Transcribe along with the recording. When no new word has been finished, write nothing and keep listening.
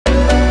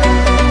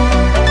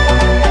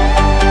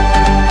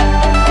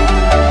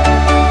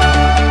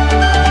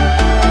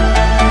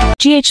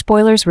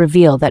Spoilers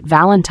reveal that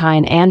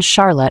Valentin and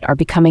Charlotte are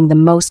becoming the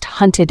most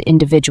hunted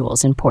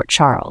individuals in Port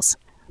Charles.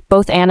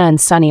 Both Anna and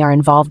Sunny are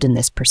involved in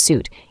this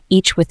pursuit,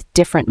 each with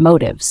different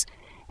motives,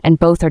 and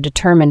both are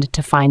determined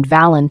to find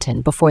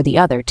Valentin before the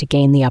other to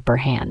gain the upper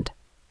hand.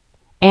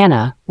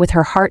 Anna, with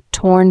her heart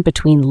torn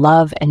between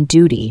love and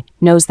duty,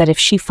 knows that if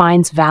she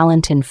finds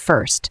Valentin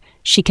first,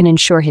 she can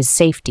ensure his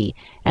safety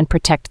and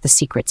protect the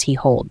secrets he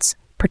holds,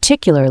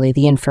 particularly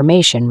the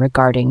information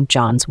regarding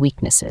John's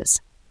weaknesses.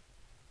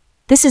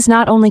 This is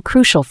not only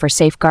crucial for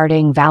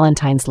safeguarding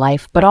Valentin's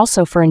life, but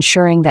also for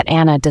ensuring that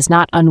Anna does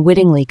not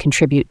unwittingly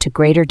contribute to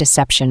greater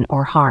deception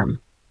or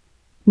harm.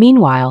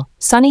 Meanwhile,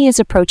 Sunny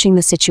is approaching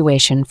the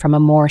situation from a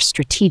more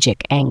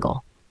strategic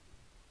angle.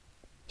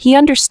 He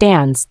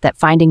understands that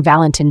finding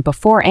Valentin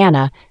before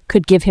Anna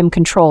could give him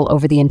control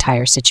over the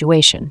entire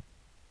situation.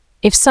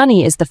 If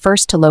Sunny is the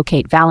first to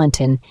locate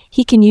Valentin,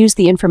 he can use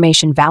the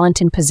information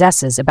Valentin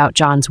possesses about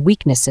John's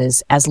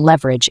weaknesses as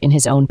leverage in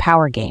his own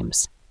power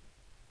games.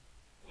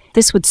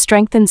 This would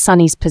strengthen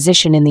Sunny's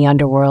position in the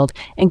underworld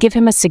and give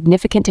him a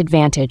significant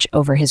advantage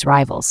over his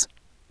rivals.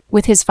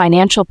 With his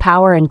financial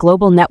power and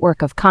global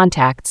network of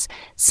contacts,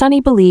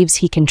 Sunny believes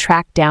he can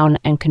track down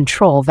and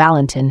control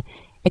Valentin,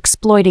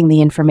 exploiting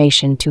the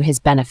information to his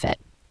benefit.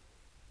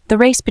 The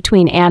race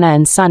between Anna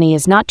and Sunny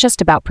is not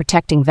just about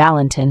protecting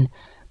Valentin,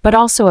 but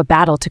also a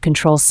battle to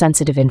control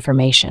sensitive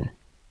information.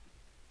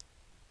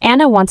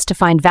 Anna wants to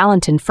find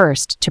Valentin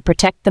first to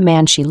protect the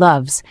man she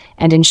loves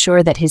and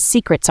ensure that his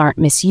secrets aren't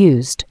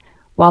misused,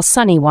 while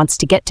Sunny wants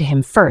to get to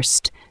him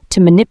first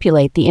to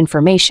manipulate the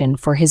information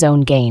for his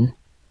own gain.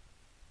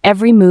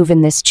 Every move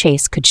in this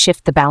chase could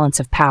shift the balance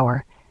of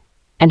power,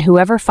 and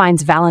whoever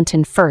finds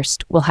Valentin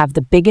first will have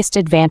the biggest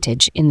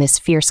advantage in this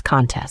fierce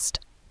contest.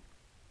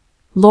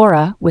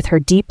 Laura, with her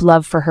deep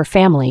love for her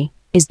family,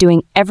 is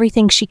doing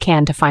everything she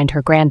can to find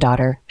her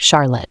granddaughter,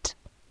 Charlotte.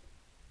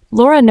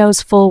 Laura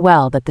knows full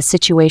well that the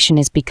situation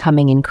is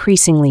becoming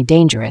increasingly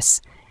dangerous,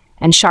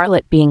 and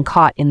Charlotte being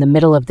caught in the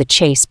middle of the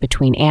chase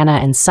between Anna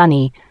and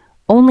Sunny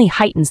only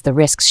heightens the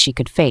risks she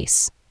could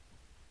face.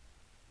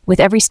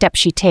 With every step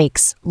she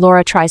takes,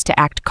 Laura tries to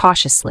act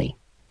cautiously,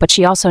 but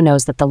she also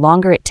knows that the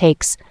longer it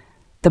takes,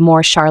 the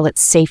more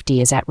Charlotte's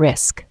safety is at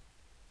risk.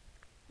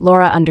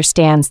 Laura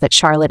understands that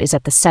Charlotte is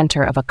at the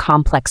center of a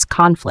complex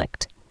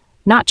conflict,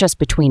 not just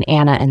between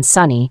Anna and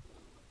Sunny,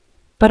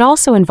 but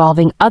also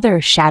involving other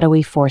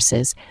shadowy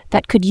forces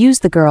that could use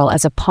the girl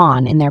as a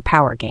pawn in their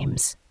power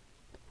games.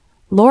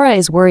 Laura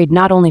is worried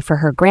not only for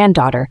her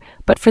granddaughter,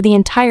 but for the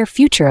entire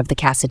future of the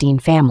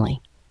Cassadine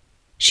family.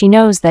 She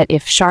knows that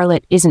if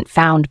Charlotte isn't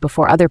found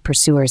before other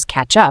pursuers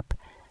catch up,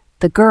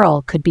 the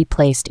girl could be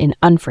placed in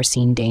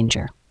unforeseen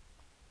danger.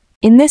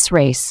 In this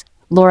race,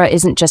 Laura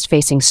isn't just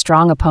facing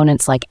strong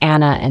opponents like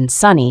Anna and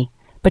Sunny,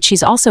 but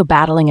she's also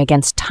battling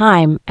against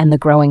time and the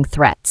growing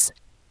threats.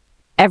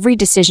 Every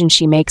decision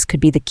she makes could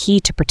be the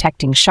key to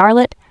protecting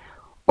Charlotte,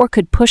 or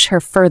could push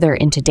her further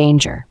into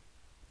danger.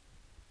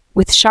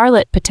 With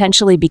Charlotte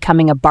potentially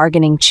becoming a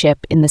bargaining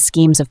chip in the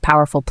schemes of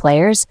powerful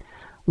players,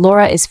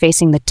 Laura is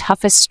facing the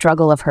toughest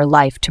struggle of her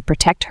life to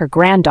protect her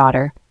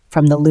granddaughter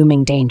from the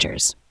looming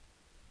dangers.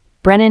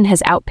 Brennan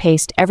has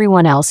outpaced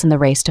everyone else in the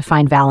race to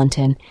find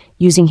Valentin,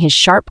 using his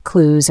sharp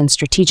clues and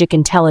strategic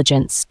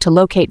intelligence to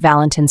locate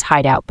Valentin's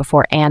hideout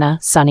before Anna,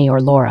 Sunny, or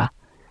Laura.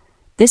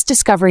 This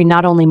discovery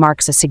not only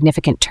marks a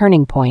significant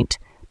turning point,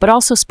 but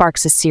also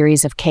sparks a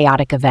series of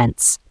chaotic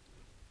events.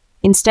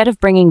 Instead of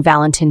bringing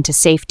Valentin to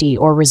safety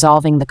or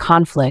resolving the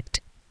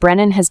conflict,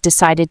 Brennan has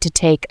decided to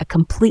take a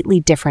completely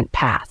different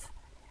path,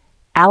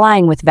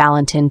 allying with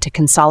Valentin to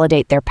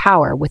consolidate their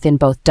power within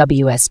both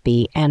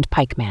WSB and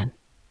Pikeman.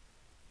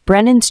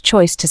 Brennan's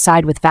choice to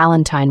side with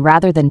Valentin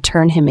rather than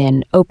turn him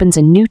in opens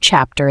a new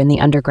chapter in the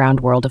underground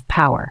world of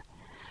power.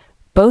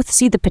 Both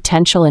see the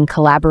potential in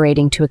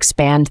collaborating to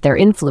expand their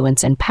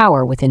influence and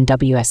power within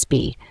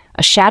WSB,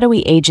 a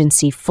shadowy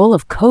agency full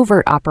of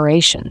covert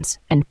operations,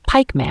 and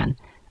Pikeman,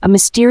 a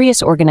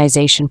mysterious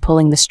organization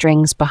pulling the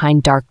strings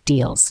behind dark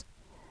deals.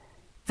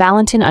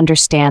 Valentin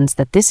understands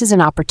that this is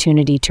an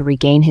opportunity to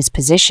regain his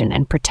position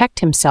and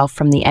protect himself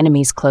from the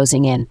enemies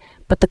closing in,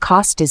 but the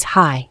cost is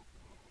high.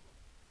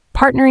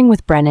 Partnering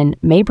with Brennan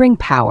may bring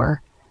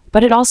power,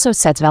 but it also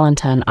sets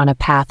Valentin on a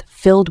path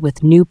filled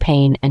with new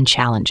pain and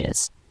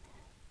challenges.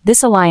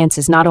 This alliance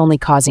is not only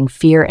causing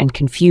fear and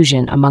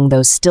confusion among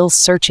those still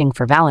searching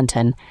for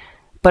Valentin,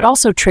 but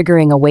also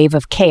triggering a wave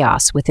of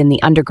chaos within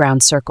the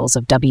underground circles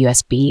of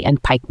WSB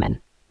and Pikeman.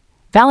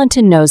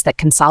 Valentin knows that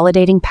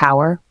consolidating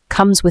power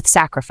comes with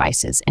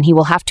sacrifices, and he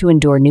will have to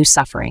endure new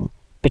suffering,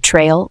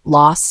 betrayal,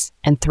 loss,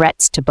 and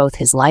threats to both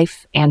his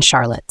life and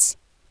Charlotte's.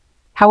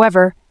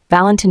 However,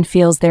 Valentin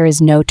feels there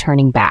is no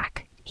turning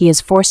back. He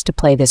is forced to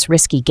play this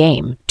risky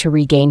game to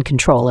regain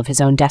control of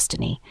his own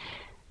destiny.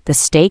 The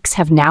stakes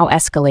have now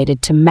escalated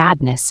to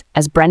madness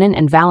as Brennan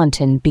and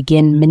Valentin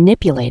begin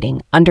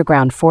manipulating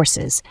underground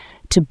forces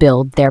to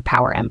build their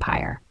power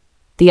empire.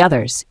 The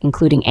others,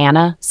 including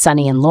Anna,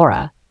 Sunny, and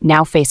Laura,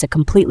 now face a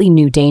completely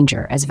new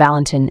danger as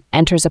Valentin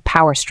enters a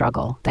power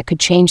struggle that could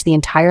change the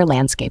entire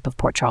landscape of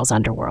Port Charles'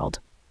 underworld.